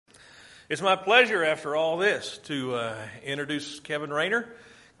It's my pleasure, after all this, to introduce Kevin Rayner.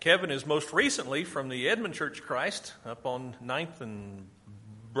 Kevin is most recently from the Edmond Church of Christ up on 9th and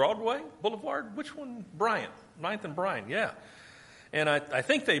Broadway Boulevard. Which one? Bryant. 9th and Bryant, yeah. And I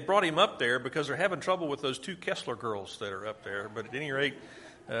think they brought him up there because they're having trouble with those two Kessler girls that are up there. But at any rate,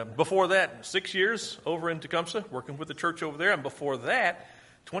 before that, 6 years over in Tecumseh, working with the church over there. And before that,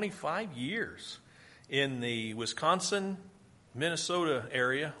 25 years in the Wisconsin, Minnesota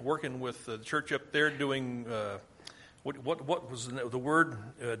area, working with the church up there doing, what was the word?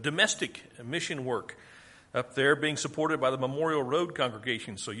 Domestic mission work up there, being supported by the Memorial Road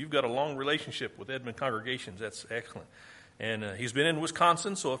congregation. So you've got a long relationship with Edmond congregations. That's excellent. And he's been in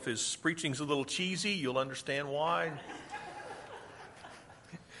Wisconsin, so if his preaching's a little cheesy, you'll understand why.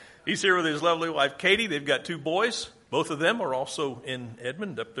 He's here with his lovely wife, Katie. They've got 2 boys. Both of them are also in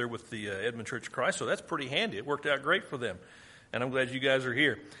Edmond, up there with the Edmond Church of Christ, so that's pretty handy. It worked out great for them, and I'm glad you guys are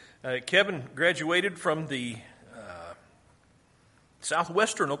here. Kevin graduated from the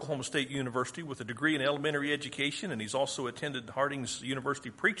Southwestern Oklahoma State University with a degree in elementary education, and he's also attended Harding's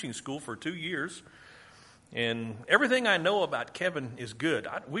University Preaching School for 2 years. And everything I know about Kevin is good.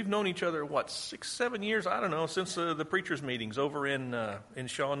 We've known each other, 6, 7 years? I don't know, since the preachers' meetings over in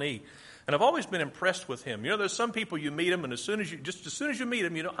Shawnee. And I've always been impressed with him. You know, there's some people you meet them, and as soon as you meet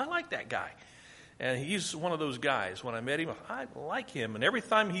him, you know, I like that guy. And he's one of those guys. When I met him, I like him. And every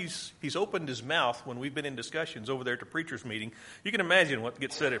time he's opened his mouth when we've been in discussions over there at the preachers' meeting, you can imagine what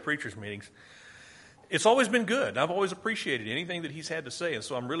gets said at preachers' meetings. It's always been good. I've always appreciated anything that he's had to say. And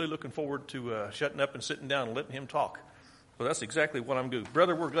so I'm really looking forward to shutting up and sitting down and letting him talk. So that's exactly what I'm doing.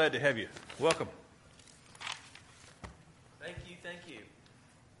 Brother, we're glad to have you. Welcome. Thank you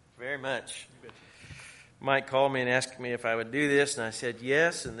very much. Mike called me and asked me if I would do this, and I said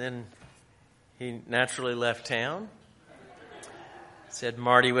yes, and then he naturally left town. Said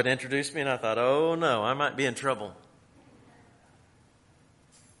Marty would introduce me, and I thought, oh no, I might be in trouble.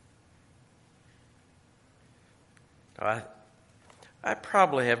 I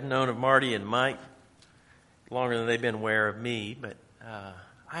probably have known of Marty and Mike longer than they've been aware of me, but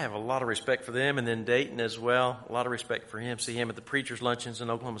I have a lot of respect for them, and then Dayton as well, a lot of respect for him. See him at the preachers' luncheons in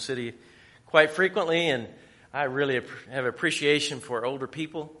Oklahoma City quite frequently, and I really have appreciation for older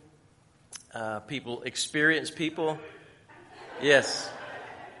people, experienced people. Yes.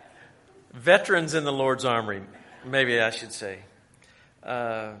 Veterans in the Lord's Armory, maybe I should say.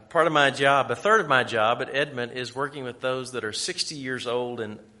 Part of my job, a third of my job at Edmond, is working with those that are 60 years old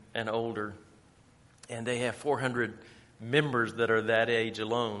and older, and they have 400 members that are that age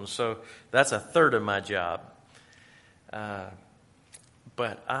alone. So that's a third of my job.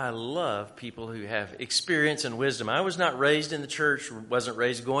 But I love people who have experience and wisdom. I was not raised in the church, wasn't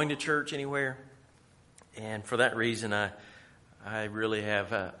raised going to church anywhere, and for that reason, I really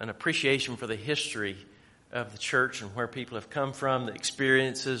have an appreciation for the history of the church and where people have come from, the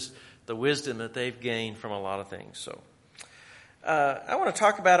experiences, the wisdom that they've gained from a lot of things. So I want to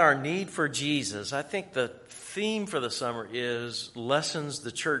talk about our need for Jesus. I think the theme for the summer is lessons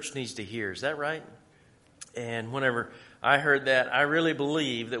the church needs to hear. Is that right? And whenever I heard that, I really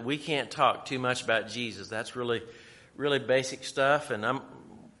believe that we can't talk too much about Jesus. That's really, really basic stuff. And I'm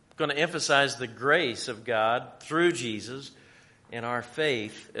going to emphasize the grace of God through Jesus and our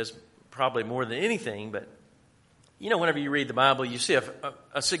faith as probably more than anything. But you know, whenever you read the Bible, you see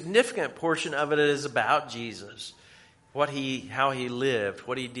a significant portion of it is about Jesus, how he lived,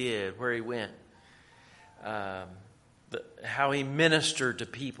 what he did, where he went, how he ministered to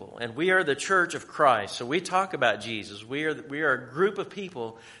people. And we are the church of Christ, so we talk about Jesus. We are a group of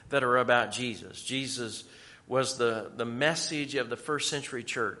people that are about Jesus. Jesus was the message of the first century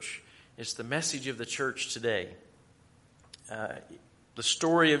church. It's the message of the church today. The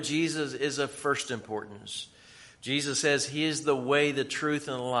story of Jesus is of first importance. Jesus says he is the way, the truth,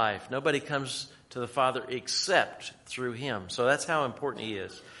 and the life. Nobody comes to the Father except through him. So that's how important he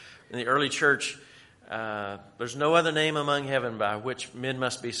is. In the early church, there's no other name among heaven by which men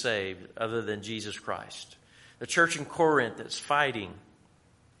must be saved other than Jesus Christ. The church in Corinth that's fighting,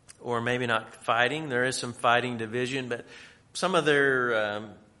 or maybe not fighting, there is some fighting division, but some of their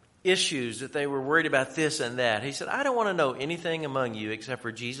issues that they were worried about this and that. He said, I don't want to know anything among you except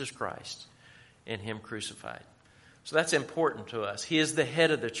for Jesus Christ and him crucified. So that's important to us. He is the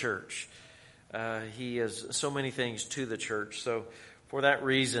head of the church. He is so many things to the church. So for that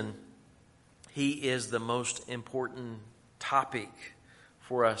reason, he is the most important topic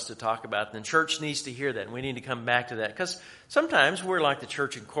for us to talk about. And the church needs to hear that, and we need to come back to that. Because sometimes we're like the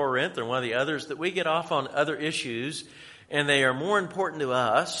church in Corinth or one of the others, that we get off on other issues, and they are more important to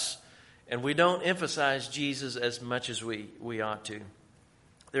us, and we don't emphasize Jesus as much as we ought to.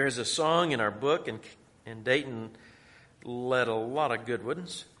 There is a song in our book, and Dayton led a lot of good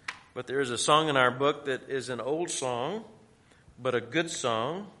ones. But there is a song in our book that is an old song, but a good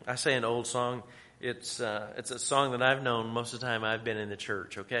song. I say an old song. It's a song that I've known most of the time I've been in the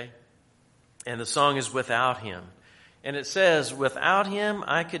church, okay? And the song is Without Him. And it says, without Him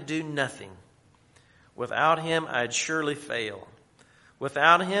I could do nothing. Without Him I'd surely fail.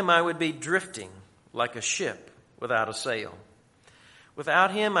 Without Him I would be drifting like a ship without a sail.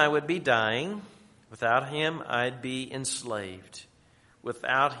 Without Him I would be dying. Without Him I'd be enslaved.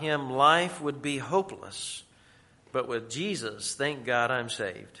 Without Him life would be hopeless. But with Jesus, thank God I'm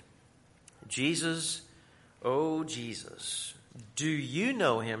saved. Jesus, oh Jesus, do you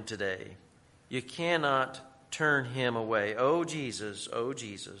know Him today? You cannot turn Him away. Oh Jesus,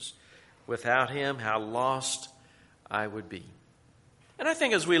 without Him, how lost I would be. And I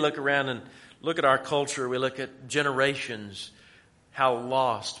think as we look around and look at our culture, we look at generations, how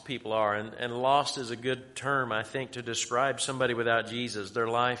lost people are. And lost is a good term, I think, to describe somebody without Jesus. Their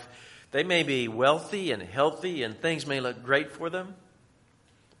life, they may be wealthy and healthy and things may look great for them,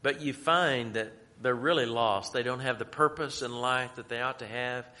 but you find that they're really lost. They don't have the purpose in life that they ought to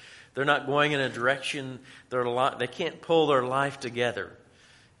have. They're not going in a direction. They can't pull their life together.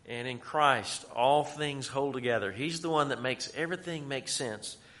 And in Christ, all things hold together. He's the one that makes everything make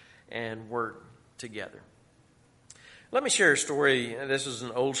sense and work together. Let me share a story. This is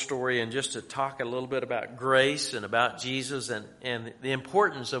an old story, and just to talk a little bit about grace and about Jesus and the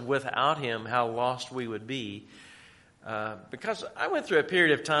importance of without Him, how lost we would be. Because I went through a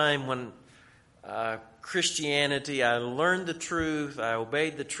period of time when Christianity, I learned the truth, I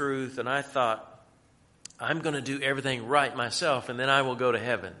obeyed the truth, and I thought, I'm going to do everything right myself, and then I will go to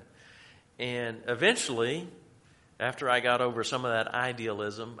heaven. And eventually, after I got over some of that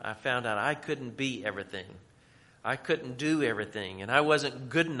idealism, I found out I couldn't be everything. I couldn't do everything, and I wasn't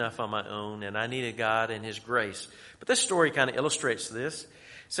good enough on my own, and I needed God and His grace. But this story kind of illustrates this. It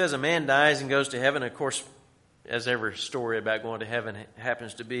says a man dies and goes to heaven. Of course, as every story about going to heaven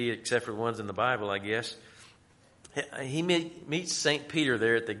happens to be, except for the ones in the Bible, I guess. He meets St. Peter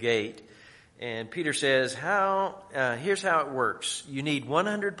there at the gate, and Peter says, here's how it works. You need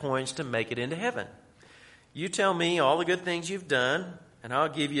 100 points to make it into heaven. You tell me all the good things you've done, and I'll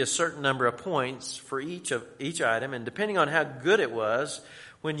give you a certain number of points for each item, and depending on how good it was,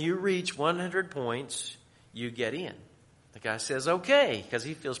 when you reach 100 points, you get in. The guy says, okay, because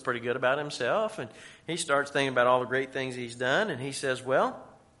he feels pretty good about himself, and he starts thinking about all the great things he's done, and he says, well,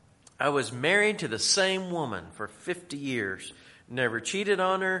 I was married to the same woman for 50 years, never cheated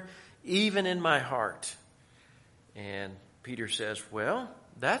on her, even in my heart. And Peter says, well,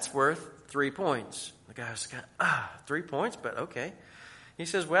 that's worth 3 points. The guy's got, 3 points, but okay. He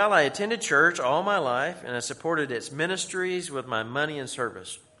says, well, I attended church all my life, and I supported its ministries with my money and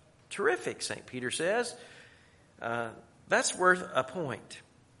service. Terrific, St. Peter says. That's worth a point.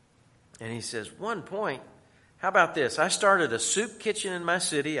 And he says, 1 point? How about this? I started a soup kitchen in my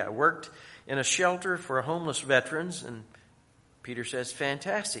city. I worked in a shelter for homeless veterans. And Peter says,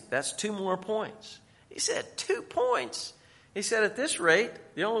 fantastic. That's 2 more points. He said, 2 points? He said, at this rate,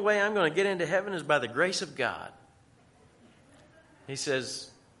 the only way I'm going to get into heaven is by the grace of God. He says,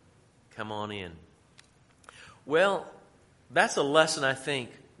 come on in. Well, that's a lesson, I think,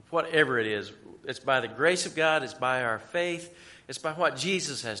 whatever it is. It's by the grace of God. It's by our faith. It's by what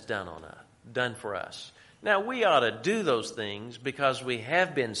Jesus has done for us. Now, we ought to do those things because we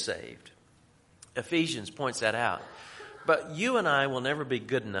have been saved. Ephesians points that out. But you and I will never be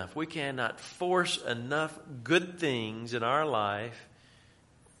good enough. We cannot force enough good things in our life,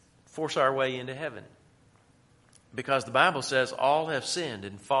 force our way into heaven. Because the Bible says all have sinned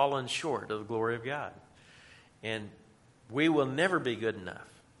and fallen short of the glory of God. And we will never be good enough.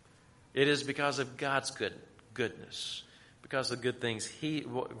 It is because of God's goodness, because of the good things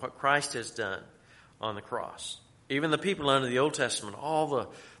what Christ has done on the cross. Even the people under the Old Testament, all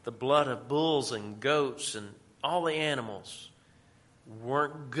the blood of bulls and goats and all the animals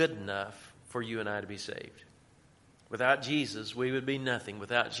weren't good enough for you and I to be saved. Without Jesus, we would be nothing.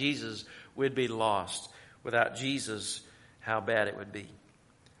 Without Jesus, we'd be lost. Without Jesus, how bad it would be.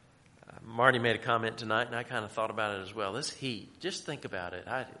 Marty made a comment tonight, and I kind of thought about it as well. This heat, just think about it.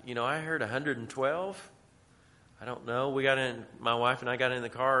 I heard 112. I don't know. My wife and I got in the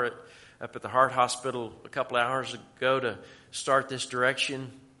car up at the Heart Hospital a couple hours ago to start this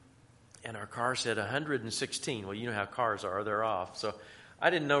direction, and our car said 116. Well, you know how cars are. They're off. So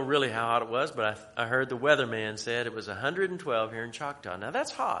I didn't know really how hot it was, but I heard the weatherman said it was 112 here in Choctaw. Now,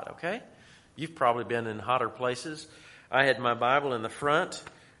 that's hot, okay? You've probably been in hotter places. I had my Bible in the front,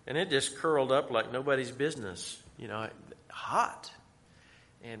 and it just curled up like nobody's business. Hot.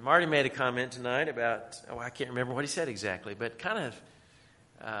 And Marty made a comment tonight about, I can't remember what he said exactly, but kind of,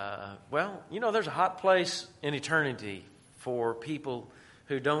 there's a hot place in eternity for people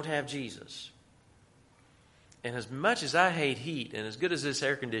who don't have Jesus. And as much as I hate heat, and as good as this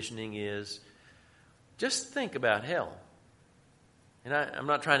air conditioning is, just think about hell. And I'm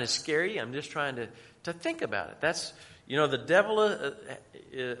not trying to scare you. I'm just trying to think about it. That's, the devil,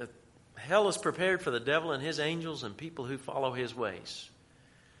 hell is prepared for the devil and his angels and people who follow his ways.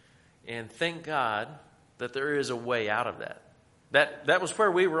 And thank God that there is a way out of that. That was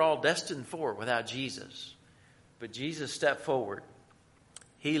where we were all destined for without Jesus. But Jesus stepped forward.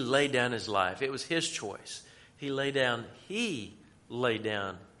 He laid down his life. It was his choice. He laid down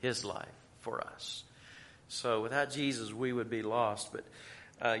his life for us. So without Jesus, we would be lost.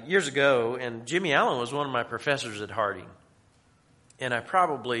 But years ago, and Jimmy Allen was one of my professors at Harding. And I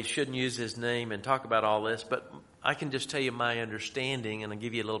probably shouldn't use his name and talk about all this, but I can just tell you my understanding, and I'll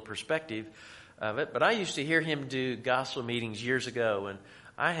give you a little perspective of it. But I used to hear him do gospel meetings years ago, and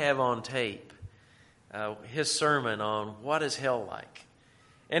I have on tape his sermon on what is hell like.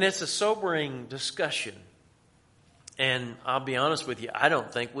 And it's a sobering discussion. And I'll be honest with you, I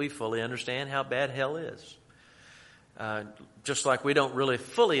don't think we fully understand how bad hell is. Just like we don't really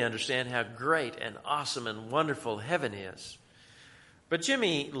fully understand how great and awesome and wonderful heaven is. But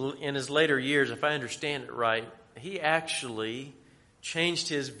Jimmy, in his later years, if I understand it right, he actually changed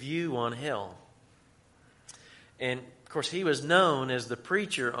his view on hell. And, of course, he was known as the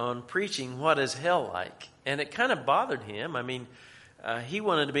preacher on preaching what is hell like. And it kind of bothered him. I mean, he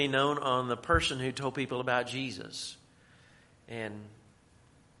wanted to be known on the person who told people about Jesus. And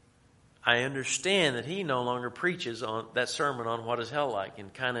I understand that he no longer preaches on that sermon on what is hell like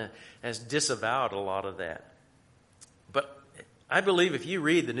and kind of has disavowed a lot of that. But I believe if you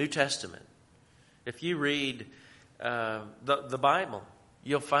read the New Testament, if you read the Bible,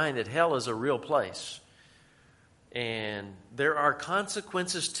 you'll find that hell is a real place. And there are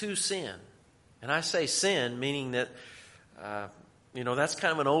consequences to sin. And I say sin, meaning that, that's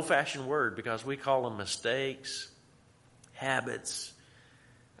kind of an old-fashioned word because we call them mistakes, habits,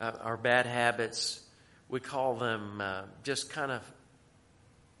 our bad habits. We call them just kind of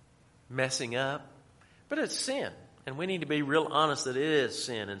messing up. But it's sin. And we need to be real honest that it is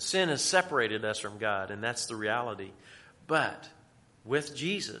sin. And sin has separated us from God. And that's the reality. But with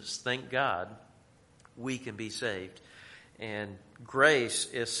Jesus, thank God, we can be saved. And grace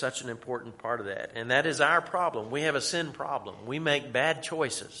is such an important part of that. And that is our problem. We have a sin problem. We make bad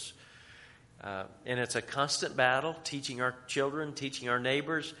choices. And it's a constant battle, teaching our children, teaching our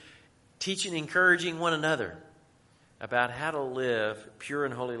neighbors, encouraging one another about how to live pure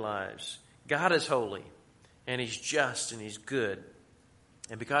and holy lives. God is holy, and He's just, and He's good.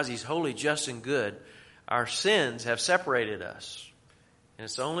 And because He's holy, just, and good, our sins have separated us. And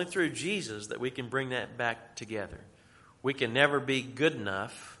it's only through Jesus that we can bring that back together. We can never be good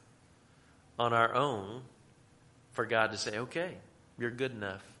enough on our own for God to say, okay, you're good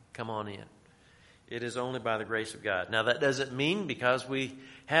enough. Come on in. It is only by the grace of God. Now, that doesn't mean because we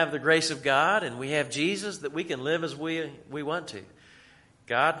have the grace of God and we have Jesus that we can live as we want to.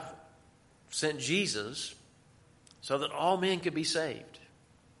 God sent Jesus so that all men could be saved.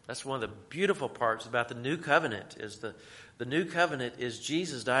 That's one of the beautiful parts about the new covenant is the new covenant is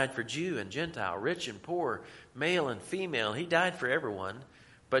Jesus died for Jew and Gentile, rich and poor, male and female. He died for everyone.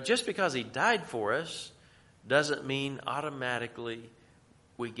 But just because He died for us doesn't mean automatically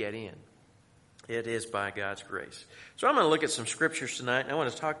we get in. It is by God's grace. So I'm going to look at some scriptures tonight. And I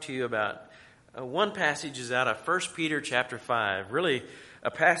want to talk to you about one passage is out of 1 Peter chapter 5. Really a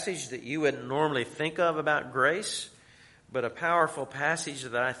passage that you wouldn't normally think of about grace, but a powerful passage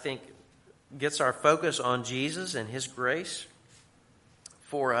that I think gets our focus on Jesus and His grace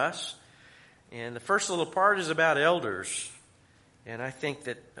for us. And the first little part is about elders. And I think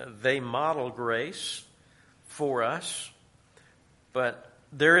that they model grace for us. But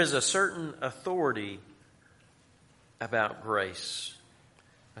there is a certain authority about grace,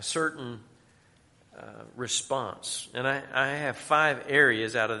 a certain response. And I have 5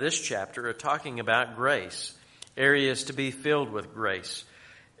 areas out of this chapter talking about grace, areas to be filled with grace.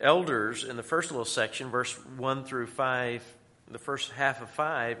 Elders, in the first little section, verse 1 through 5, the first half of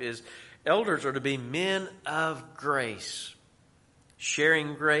 5 is elders are to be men of grace,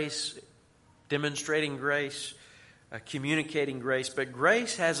 sharing grace, demonstrating grace, communicating grace. But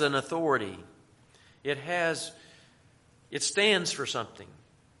grace has an authority. It stands for something.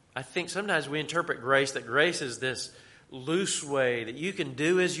 I think sometimes we interpret grace that grace is this loose way that you can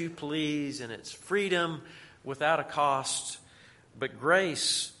do as you please and it's freedom without a cost. But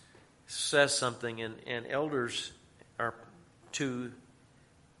grace says something, and elders are to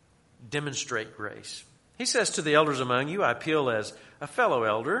demonstrate grace. He says to the elders among you, I appeal as a fellow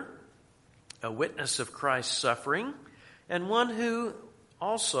elder, a witness of Christ's suffering, and one who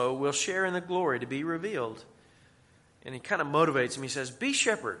also will share in the glory to be revealed. And he kind of motivates him. He says, be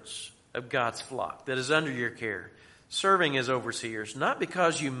shepherds of God's flock that is under your care, serving as overseers, not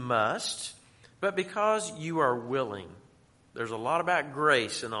because you must, but because you are willing. There's a lot about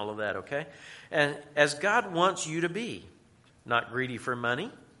grace and all of that, okay? And as God wants you to be, not greedy for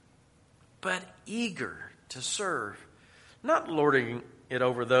money, but eager to serve, not lording it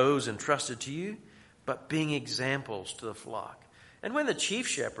over those entrusted to you, but being examples to the flock. And when the chief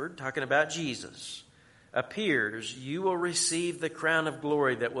shepherd, talking about Jesus, appears, you will receive the crown of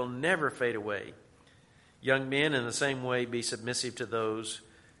glory that will never fade away. Young men, in the same way, be submissive to those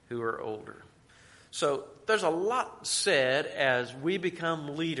who are older. So there's a lot said as we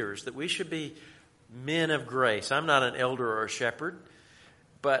become leaders that we should be men of grace. I'm not an elder or a shepherd,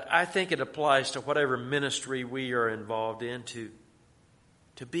 but I think it applies to whatever ministry we are involved in to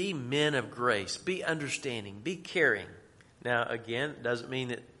be men of grace, be understanding, be caring. Now, again, it doesn't mean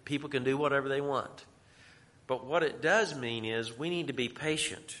that people can do whatever they want. But what it does mean is we need to be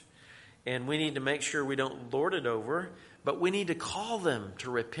patient, and we need to make sure we don't lord it over, but we need to call them to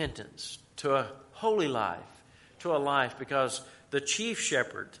repentance, to a holy life, to a life, because the chief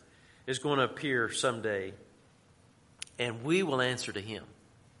shepherd is going to appear someday, and we will answer to him.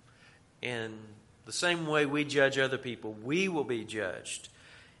 And the same way we judge other people, we will be judged.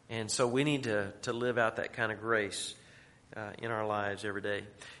 And so we need to live out that kind of grace in our lives every day.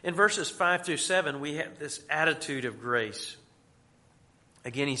 In verses 5 through 7, we have this attitude of grace.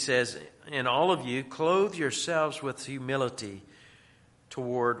 Again, he says, and all of you, clothe yourselves with humility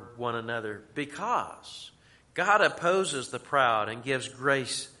toward one another, because God opposes the proud and gives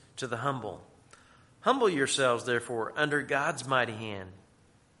grace to the humble. Humble yourselves, therefore, under God's mighty hand,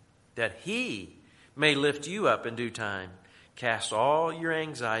 that he may lift you up in due time. Cast all your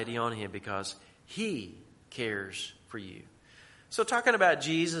anxiety on him, because he cares for you. So talking about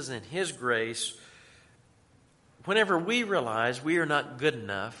Jesus and his grace, whenever we realize we are not good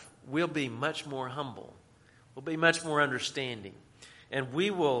enough, we'll be much more humble. We'll be much more understanding. And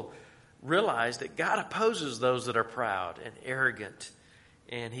we will realize that God opposes those that are proud and arrogant.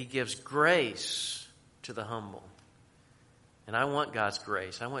 And he gives grace to the humble. And I want God's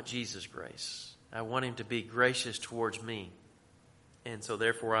grace. I want Jesus' grace. I want him to be gracious towards me. And so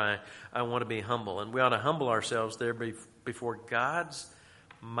therefore I want to be humble. And we ought to humble ourselves there before God's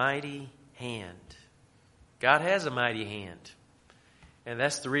mighty hand. God has a mighty hand. And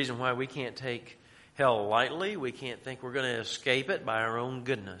that's the reason why we can't take hell lightly. We can't think we're going to escape it by our own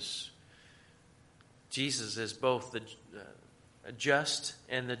goodness. Jesus is both the just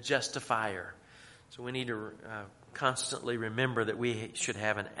and the justifier. So we need to constantly remember that we should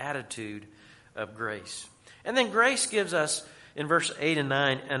have an attitude of grace. And then grace gives us, in verse 8 and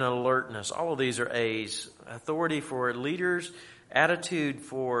 9, an alertness. All of these are A's. Authority for leaders, attitude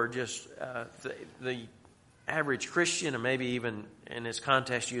for just the average Christian, or maybe even in this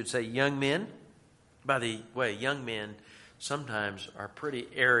context you would say young men. By the way, young men sometimes are pretty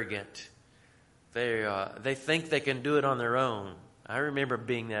arrogant. They think they can do it on their own. I remember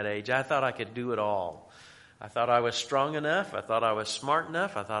being that age. I thought I could do it all. I thought I was strong enough. I thought I was smart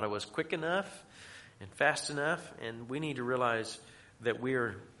enough. I thought I was quick enough and fast enough. And we need to realize that we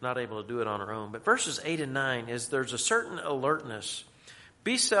are not able to do it on our own. But verses 8 and 9 is there's a certain alertness.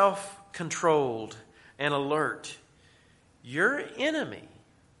 Be self-controlled and alert. Your enemy,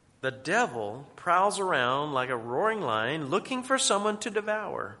 the devil, prowls around like a roaring lion looking for someone to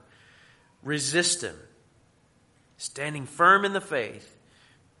devour. Resist him, standing firm in the faith,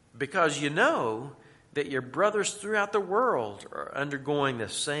 because you know that your brothers throughout the world are undergoing the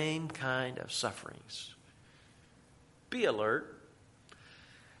same kind of sufferings. Be alert.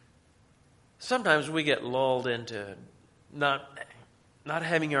 Sometimes we get lulled into not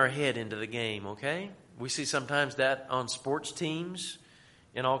having our head into the game, okay? We see sometimes that on sports teams,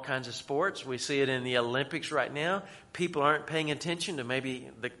 in all kinds of sports. We see it in the Olympics right now. People aren't paying attention to maybe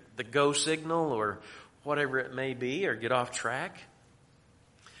the go signal or whatever it may be, or get off track.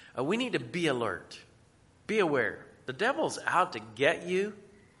 We need to be alert. Be aware. The devil's out to get you.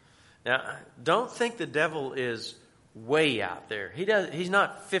 Now, don't think the devil is way out there. He's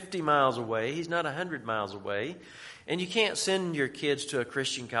not 50 miles away. He's not 100 miles away. And you can't send your kids to a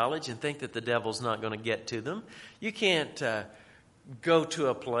Christian college and think that the devil's not going to get to them. You can't go to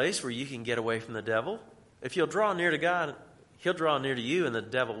a place where you can get away from the devil. If you'll draw near to God, he'll draw near to you, and the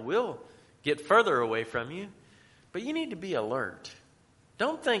devil will get further away from you. But you need to be alert.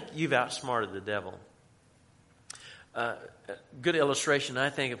 Don't think you've outsmarted the devil. A good illustration, I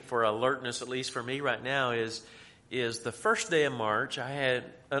think, for alertness, at least for me right now, is the first day of March, I had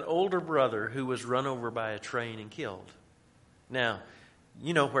an older brother who was run over by a train and killed. Now,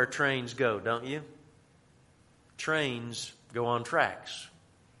 you know where trains go, don't you? Trains go on tracks.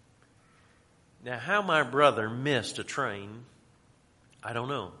 Now, how my brother missed a train, I don't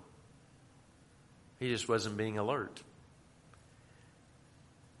know. He just wasn't being alert.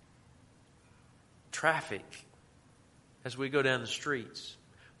 Traffic. As we go down the streets,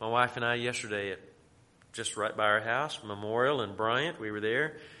 my wife and I yesterday, just right by our house, Memorial and Bryant, we were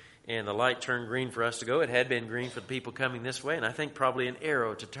there, and the light turned green for us to go. It had been green for the people coming this way, and I think probably an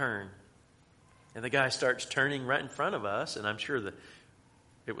arrow to turn. And the guy starts turning right in front of us, and I'm sure that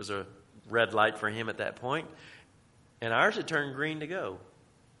it was a red light for him at that point, and ours had turned green to go.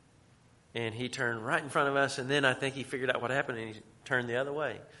 And he turned right in front of us, and then I think he figured out what happened, and he turned the other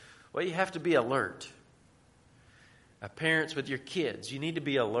way. Well, you have to be alert. Parents with your kids, you need to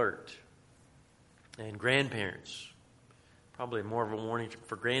be alert. And grandparents, probably more of a warning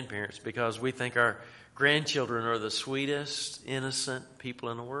for grandparents, because we think our grandchildren are the sweetest, innocent people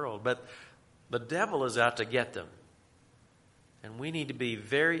in the world. But the devil is out to get them. And we need to be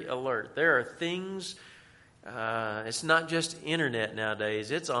very alert. There are things, it's not just internet nowadays.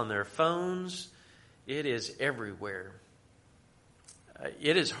 It's on their phones. It is everywhere.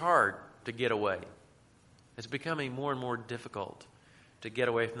 It is hard to get away. It's becoming more and more difficult to get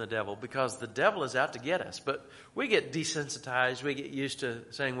away from the devil because the devil is out to get us. But we get desensitized. We get used to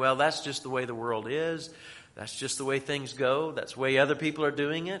saying, well, that's just the way the world is. That's just the way things go. That's the way other people are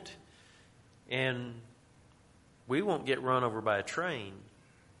doing it. And we won't get run over by a train,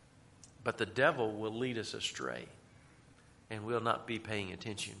 but the devil will lead us astray and we'll not be paying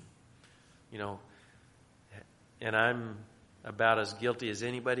attention. You know, and I'm about as guilty as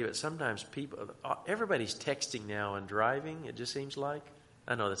anybody, but sometimes everybody's texting now and driving, it just seems like.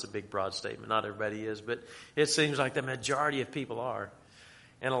 I know that's a big, broad statement. Not everybody is, but it seems like the majority of people are.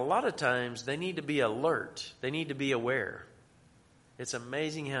 And a lot of times they need to be alert. They need to be aware. It's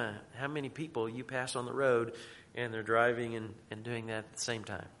amazing how many people you pass on the road and they're driving and doing that at the same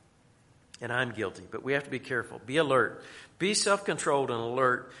time. And I'm guilty, but we have to be careful. Be alert. Be self-controlled and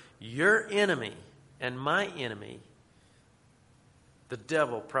alert. Your enemy and my enemy, the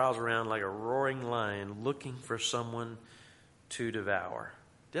devil, prowls around like a roaring lion looking for someone to devour.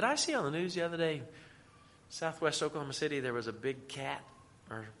 Did I see on the news the other day, southwest Oklahoma City, there was a big cat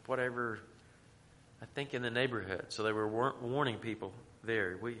or whatever, I think in the neighborhood. So they were warning people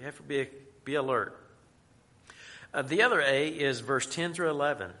there. We have to be alert. The other A is verse 10 through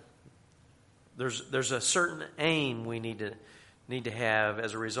 11. There's a certain aim we need to have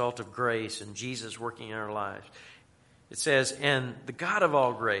as a result of grace and Jesus working in our lives. It says, and the God of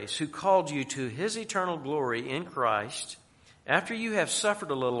all grace, who called you to his eternal glory in Christ, after you have suffered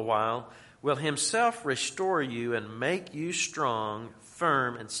a little while, will himself restore you and make you strong,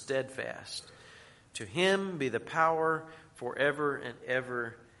 firm, and steadfast. To him be the power forever and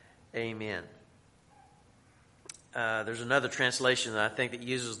ever. Amen. There's another translation that I think that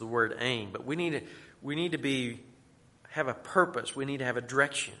uses the word aim, but we need to have a purpose. We need to have a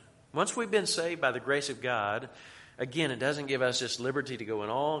direction. Once we've been saved by the grace of God, again, it doesn't give us this liberty to go in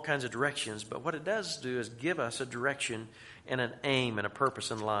all kinds of directions, but what it does do is give us a direction and an aim and a purpose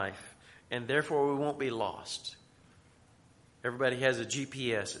in life, and therefore we won't be lost. Everybody has a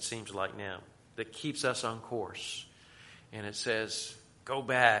GPS, it seems like now, that keeps us on course, and it says, go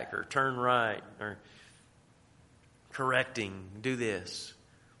back, or turn right, or correcting, do this.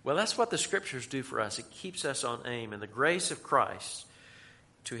 Well, that's what the Scriptures do for us. It keeps us on aim, and the grace of Christ,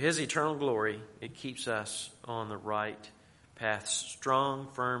 to his eternal glory, it keeps us on the right path, strong,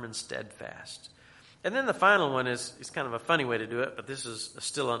 firm, and steadfast. And then the final one is kind of a funny way to do it, but this is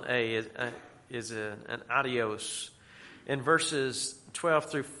still an A, is an adios. In verses 12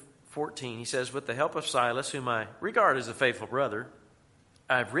 through 14, he says, with the help of Silas, whom I regard as a faithful brother,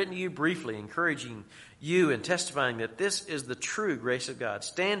 I have written to you briefly, encouraging you and testifying that this is the true grace of God.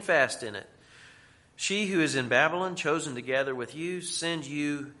 Stand fast in it. She who is in Babylon, chosen together with you, sends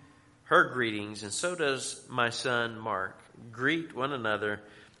you her greetings, and so does my son Mark. Greet one another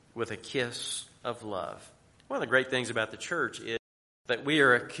with a kiss of love. One of the great things about the church is that we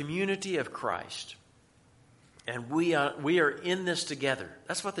are a community of Christ. And we are in this together.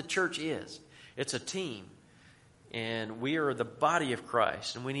 That's what the church is. It's a team. And we are the body of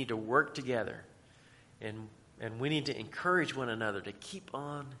Christ, and we need to work together. And we need to encourage one another to keep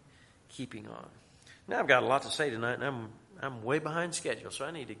on keeping on. Now I've got a lot to say tonight, and I'm way behind schedule, so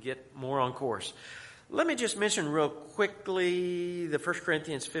I need to get more on course. Let me just mention real quickly the 1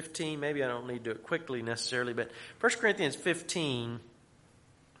 Corinthians 15. Maybe I don't need to do it quickly necessarily, but 1 Corinthians 15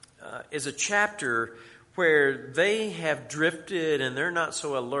 is a chapter where they have drifted and they're not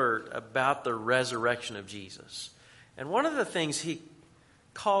so alert about the resurrection of Jesus. And one of the things he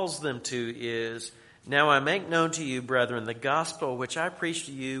calls them to is, "Now I make known to you, brethren, the gospel which I preached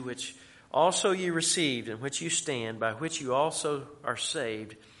to you, which also you received, in which you stand, by which you also are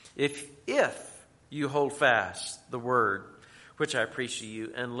saved, if you hold fast the word which I preached to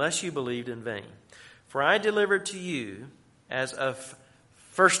you, unless you believed in vain. For I delivered to you as of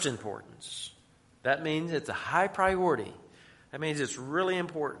first importance." That means it's a high priority. That means it's really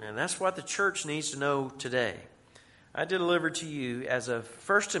important. And that's what the church needs to know today. "I delivered to you as of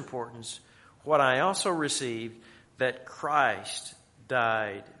first importance what I also received, that Christ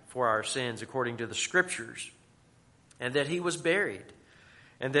died for our sins according to the Scriptures, and that he was buried,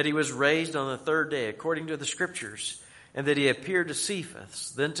 and that he was raised on the third day according to the Scriptures, and that he appeared to Cephas,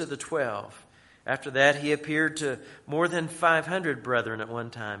 then to the 12. After that he appeared to more than 500 brethren at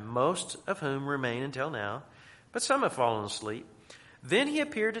one time, most of whom remain until now, but some have fallen asleep. Then he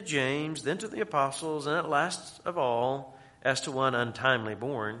appeared to James, then to the apostles, and at last of all, as to one untimely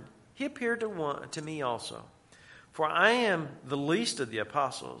born, he appeared to me also. For I am the least of the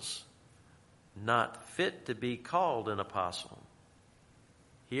apostles, not fit to be called an apostle."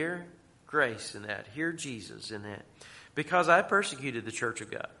 Hear grace in that. Hear Jesus in that. "Because I persecuted the church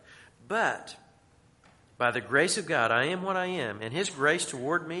of God. But by the grace of God I am what I am, and his grace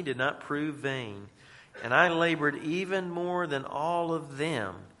toward me did not prove vain. And I labored even more than all of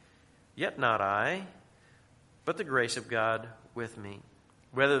them. Yet not I, but the grace of God with me.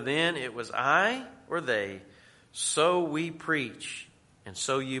 Whether then it was I or they, so we preach, and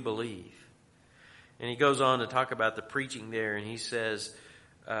so you believe." And he goes on to talk about the preaching there, and he says,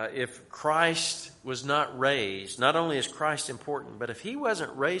 if Christ was not raised, not only is Christ important, but if he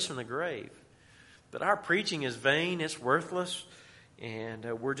wasn't raised from the grave, that our preaching is vain, it's worthless, and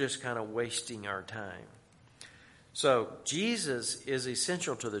we're just kind of wasting our time. So Jesus is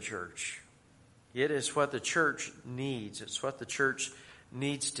essential to the church. It is what the church needs. It's what the church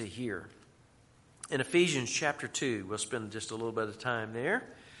needs to hear. In Ephesians chapter 2, we'll spend just a little bit of time there,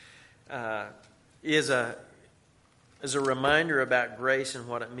 is a reminder about grace and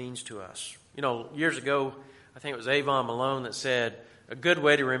what it means to us. You know, years ago, I think it was Avon Malone that said, a good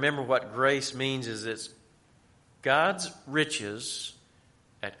way to remember what grace means is it's God's riches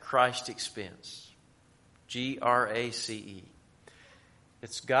at Christ's expense. Grace.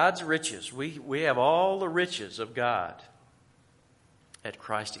 It's God's riches. We have all the riches of God at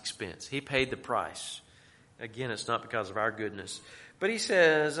Christ's expense. He paid the price. Again, it's not because of our goodness. But he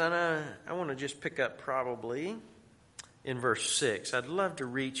says, and I want to just pick up probably in verse 6. I'd love to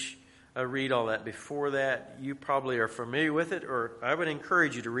read all that before that. You probably are familiar with it, or I would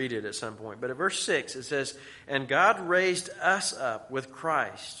encourage you to read it at some point. But at verse 6 it says, "And God raised us up with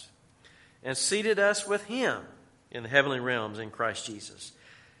Christ and seated us with him in the heavenly realms in Christ Jesus."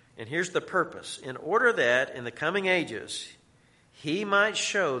 And here's the purpose: in order that in the coming ages he might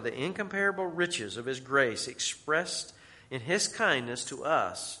show the incomparable riches of his grace expressed in his kindness to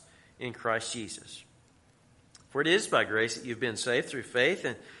us in Christ Jesus. For it is by grace that you've been saved through faith,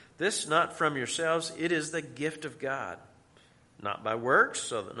 and this not from yourselves, it is the gift of God, not by works,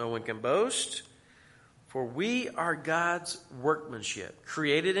 so that no one can boast. For we are God's workmanship,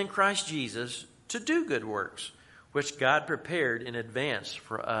 created in Christ Jesus to do good works, which God prepared in advance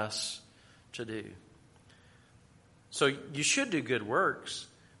for us to do. So you should do good works,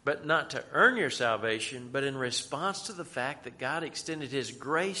 but not to earn your salvation, but in response to the fact that God extended his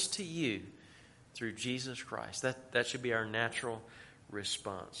grace to you through Jesus Christ. That should be our natural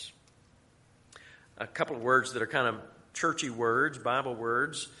response. A couple of words that are kind of churchy words, Bible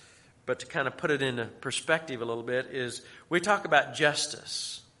words, but to kind of put it into perspective a little bit is we talk about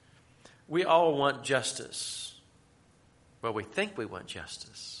justice. We all want justice. Well, we think we want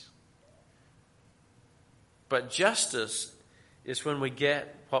justice. But justice is when we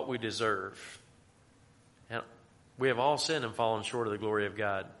get what we deserve. And we have all sinned and fallen short of the glory of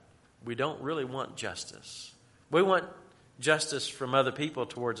God. We don't really want justice. We want justice from other people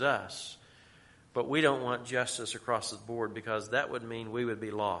towards us, but we don't want justice across the board because that would mean we would be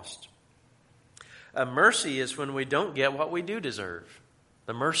lost. A mercy is when we don't get what we do deserve.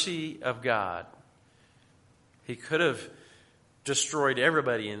 The mercy of God. He could have destroyed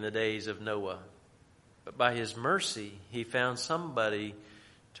everybody in the days of Noah, but by his mercy, he found somebody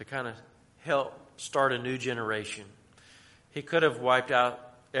to kind of help start a new generation. He could have wiped out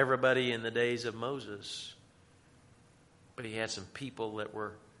everybody in the days of Moses, but he had some people that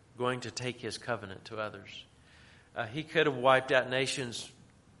were going to take his covenant to others. He could have wiped out nations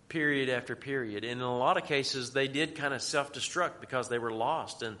period after period. And in a lot of cases, they did kind of self-destruct because they were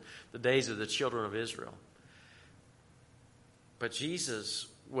lost in the days of the children of Israel. But Jesus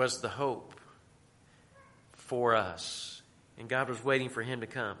was the hope for us. And God was waiting for him to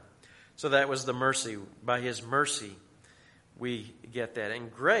come. So that was the mercy. By his mercy, we get that.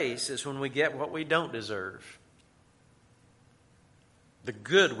 And grace is when we get what we don't deserve. The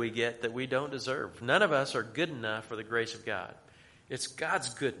good we get that we don't deserve. None of us are good enough for the grace of God. It's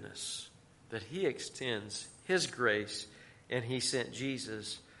God's goodness that he extends his grace, and he sent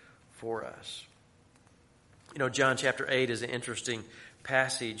Jesus for us. You know, John chapter 8 is an interesting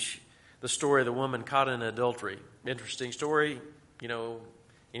passage. The story of the woman caught in adultery. Interesting story. You know,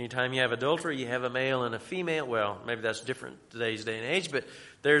 anytime you have adultery, you have a male and a female. Well, maybe that's different today's day and age, but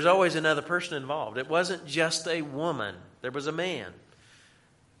there's always another person involved. It wasn't just a woman. There was a man.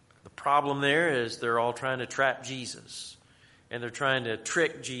 The problem there is they're all trying to trap Jesus. And they're trying to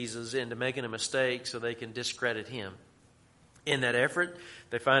trick Jesus into making a mistake so they can discredit him. In that effort,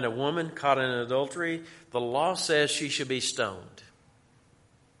 they find a woman caught in adultery. The law says she should be stoned.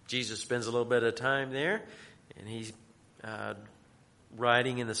 Jesus spends a little bit of time there, and he's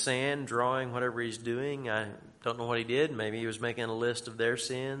writing in the sand, drawing whatever he's doing. I don't know what he did. Maybe he was making a list of their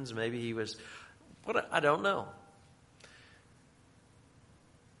sins. Maybe he was, I don't know.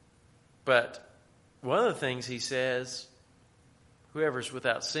 But one of the things he says, whoever's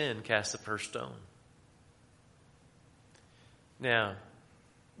without sin, cast the first stone. Now,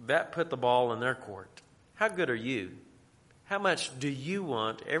 that put the ball in their court. How good are you? How much do you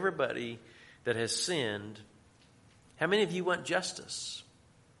want everybody that has sinned? How many of you want justice?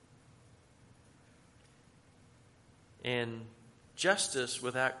 And justice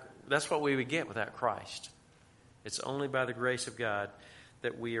that's what we would get without Christ. It's only by the grace of God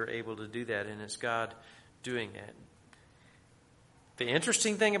that we are able to do that, and it's God doing that. The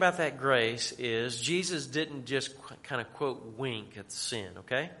interesting thing about that grace is Jesus didn't just kind of, quote, wink at sin,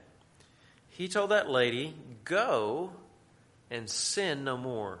 okay? He told that lady, go and sin no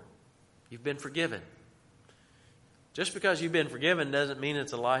more. You've been forgiven. Just because you've been forgiven doesn't mean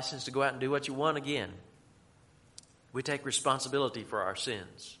it's a license to go out and do what you want again. We take responsibility for our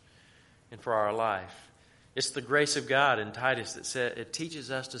sins and for our life. It's the grace of God in Titus that says it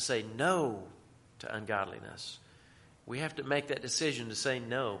teaches us to say no to ungodliness. We have to make that decision to say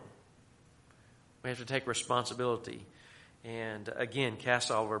no. We have to take responsibility and, again,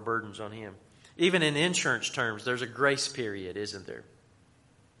 cast all of our burdens on him. Even in insurance terms, there's a grace period, isn't there?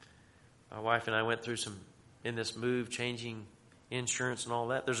 My wife and I went through in this move, changing insurance and all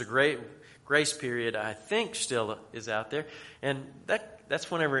that. There's a great grace period, I think, still is out there. And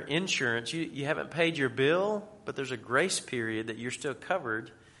that's whenever insurance, you haven't paid your bill, but there's a grace period that you're still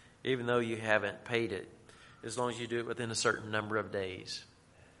covered, even though you haven't paid it, as long as you do it within a certain number of days.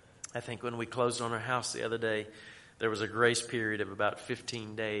 I think when we closed on our house the other day, there was a grace period of about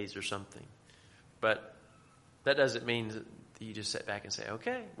 15 days or something. But that doesn't mean that you just sit back and say,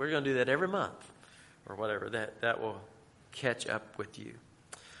 okay, we're going to do that every month or whatever. That will catch up with you.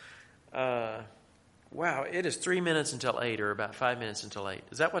 Wow, it is 3 minutes until 8, or about 5 minutes until 8.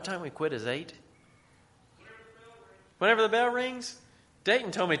 Is that what time we quit, is 8? Whenever the bell rings?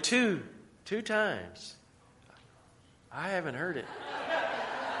 Dayton told me two times. I haven't heard it.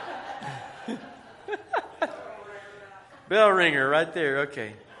 Bell ringer right there.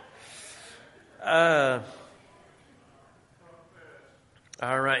 Okay.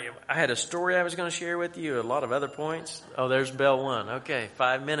 All right. I had a story I was going to share with you. A lot of other points. Oh, there's bell 1. Okay.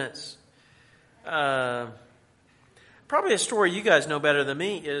 5 minutes. Probably a story you guys know better than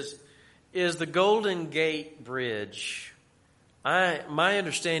me is the Golden Gate Bridge. My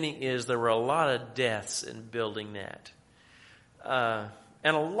understanding is there were a lot of deaths in building that.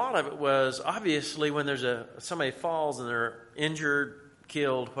 And a lot of it was, obviously, when somebody falls and they're injured,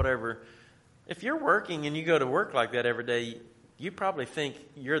 killed, whatever. If you're working and you go to work like that every day, you probably think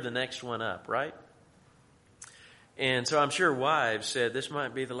you're the next one up, right? And so I'm sure wives said, this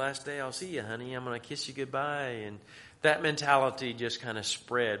might be the last day I'll see you, honey. I'm going to kiss you goodbye. And that mentality just kind of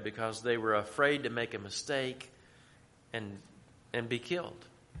spread because they were afraid to make a mistake and be killed.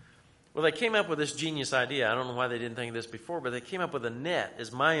 Well, they came up with this genius idea. I don't know why they didn't think of this before, but they came up with a net,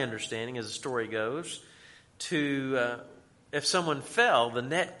 is my understanding, as the story goes, to, if someone fell, the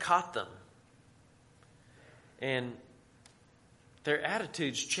net caught them. And their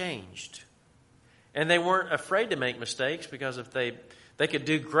attitudes changed. And they weren't afraid to make mistakes because if they could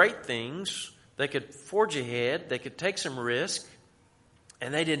do great things, they could forge ahead, they could take some risk,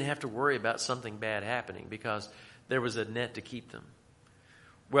 and they didn't have to worry about something bad happening because there was a net to keep them.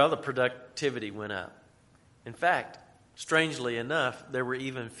 Well, the productivity went up. In fact, strangely enough, there were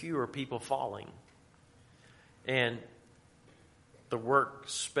even fewer people falling. And the work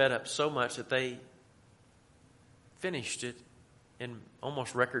sped up so much that they finished it in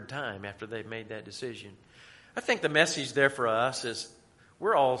almost record time after they made that decision. I think the message there for us is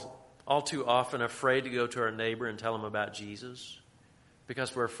we're all too often afraid to go to our neighbor and tell them about Jesus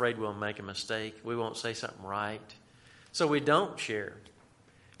because we're afraid we'll make a mistake. We won't say something right. So we don't share.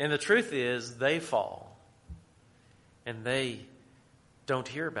 And the truth is they fall and they don't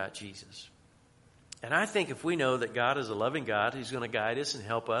hear about Jesus. And I think if we know that God is a loving God, He's going to guide us and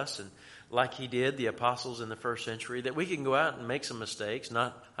help us, and like He did the apostles in the first century, that we can go out and make some mistakes.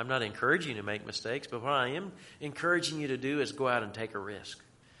 I'm not encouraging you to make mistakes, but what I am encouraging you to do is go out and take a risk.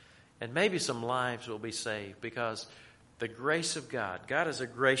 And maybe some lives will be saved because the grace of God is a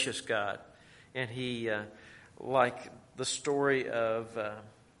gracious God. And He, like the story of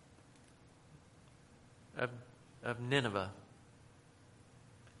Nineveh,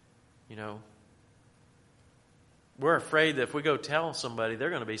 we're afraid that if we go tell somebody,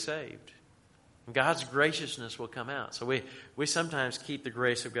 they're going to be saved. And God's graciousness will come out. So we sometimes keep the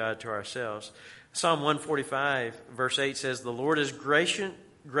grace of God to ourselves. Psalm 145, verse 8 says, "The Lord is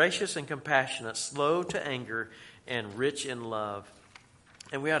gracious and compassionate, slow to anger, and rich in love."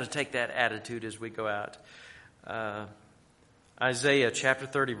 And we ought to take that attitude as we go out. Isaiah chapter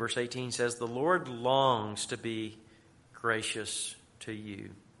 30, verse 18 says, "The Lord longs to be gracious to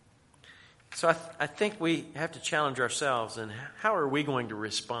you." So I think we have to challenge ourselves, and how are we going to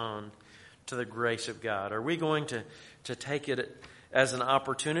respond to the grace of God? Are we going to take it as an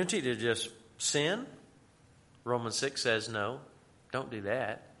opportunity to just sin? Romans 6 says no, don't do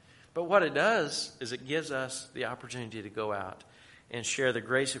that. But what it does is it gives us the opportunity to go out and share the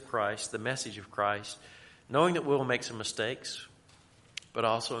grace of Christ, the message of Christ, knowing that we'll make some mistakes, but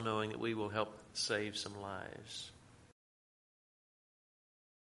also knowing that we will help save some lives.